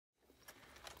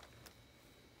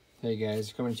Hey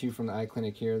guys, coming to you from the eye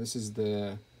clinic here. This is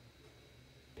the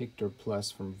Pictor Plus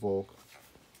from VOLK.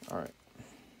 Alright,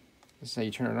 this is how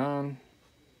you turn it on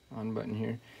button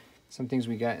here. Some things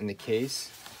we got in the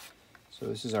case. So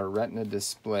this is our retina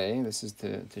display. This is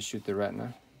to shoot the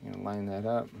retina. You're gonna line that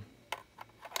up.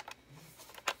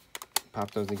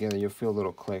 Pop those together, you'll feel a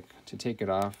little click. To take it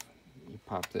off, you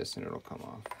pop this and it'll come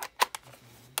off.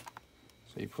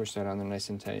 So you push that on there nice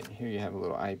and tight. Here you have a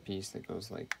little eyepiece that goes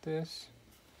like this.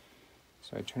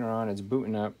 So I turn it on, it's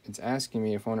booting up. It's asking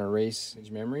me if I want to erase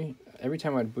image memory. Every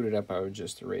time I'd boot it up, I would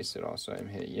just erase it all. So I'm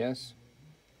hit yes.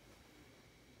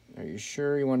 Are you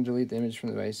sure you want to delete the image from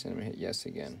the device? And I'm going to hit yes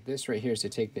again. This right here is to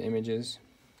take the images.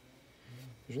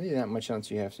 There's really not much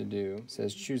else you have to do. It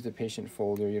says choose the patient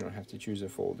folder. You don't have to choose a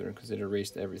folder because it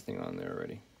erased everything on there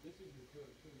already.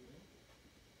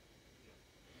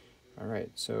 Alright,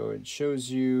 so it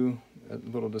shows you a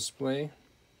little display.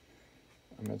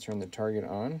 I'm going to turn the target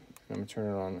on. I'm going to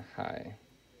turn it on high.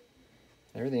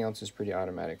 Everything else is pretty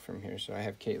automatic from here. So I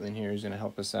have Caitlin here who's going to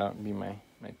help us out and be my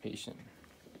patient.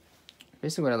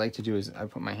 Basically what I like to do is I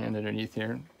put my hand underneath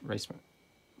here, rest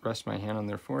my hand on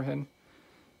their forehead.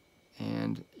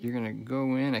 And you're going to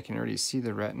go in. I can already see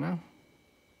the retina.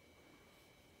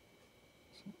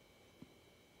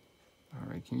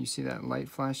 Alright, can you see that light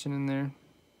flashing in there?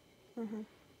 Mm-hmm.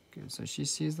 Good, so she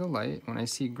sees the light. When I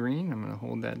see green, I'm going to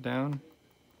hold that down.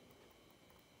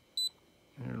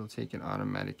 And it'll take an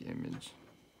automatic image.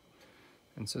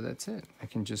 And so that's it. I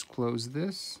can just close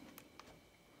this.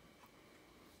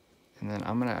 And then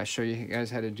I'll show you guys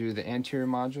how to do the anterior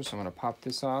module. So I'm gonna pop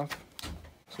this off.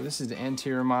 So this is the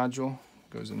anterior module.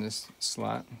 Goes in this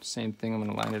slot. Same thing, I'm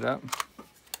gonna line it up.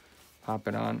 Pop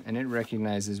it on, and it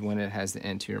recognizes when it has the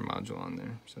anterior module on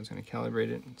there. So it's gonna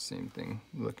calibrate it. Same thing,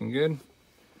 looking good.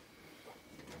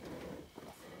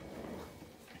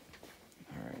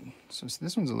 So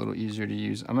this one's a little easier to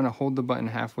use. I'm going to hold the button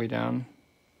halfway down.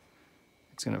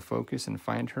 It's going to focus and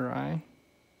find her eye.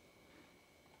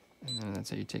 And then that's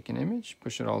how you take an image.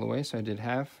 Push it all the way. So I did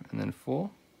half and then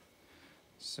full.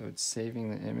 So it's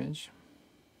saving the image.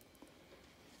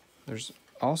 There's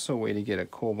also a way to get a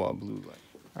cobalt blue light.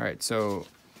 All right, so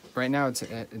right now it's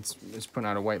putting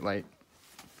out a white light.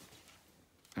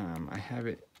 I have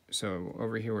it, so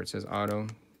over here where it says auto,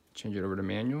 change it over to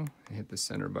manual and hit the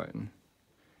center button.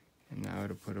 And now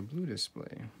it'll put a blue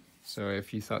display. So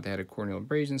if you thought they had a corneal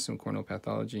abrasion, some corneal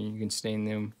pathology, you can stain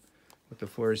them with the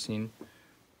fluorescein.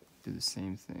 Do the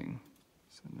same thing.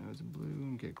 So now it's blue,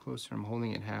 and get closer. I'm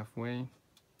holding it halfway,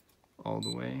 all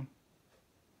the way.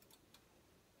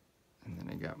 And then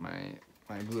I got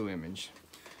my blue image.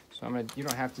 So you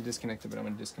don't have to disconnect it, but I'm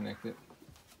gonna disconnect it.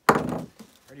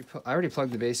 I already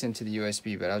plugged the base into the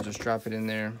USB, but I'll just drop it in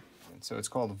there. And so it's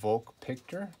called VOLK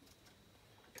Pictor.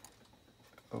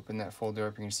 Open that folder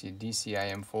up, you're going to see a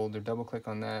DCIM folder. Double click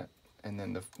on that, and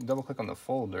then double click on the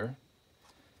folder.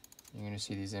 You're going to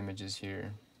see these images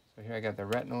here. So here I got the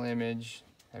retinal image,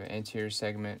 I have an anterior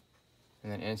segment, and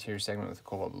then anterior segment with a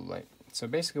cobalt blue light. So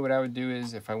basically what I would do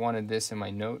is if I wanted this in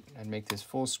my note, I'd make this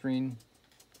full screen.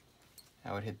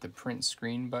 I would hit the print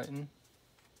screen button.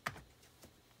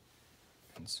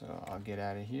 And so I'll get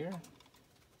out of here.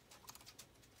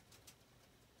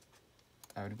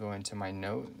 I would go into my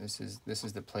note. This is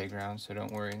the playground, so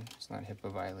don't worry, it's not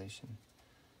HIPAA violation.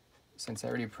 Since I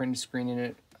already printed screening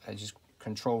it, I just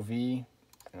Control V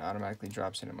and it automatically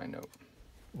drops it in my note.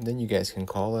 Then you guys can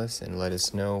call us and let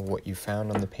us know what you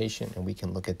found on the patient, and we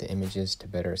can look at the images to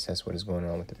better assess what is going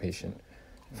on with the patient.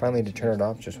 Finally, to turn it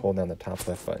off, just hold down the top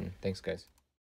left button. Thanks, guys.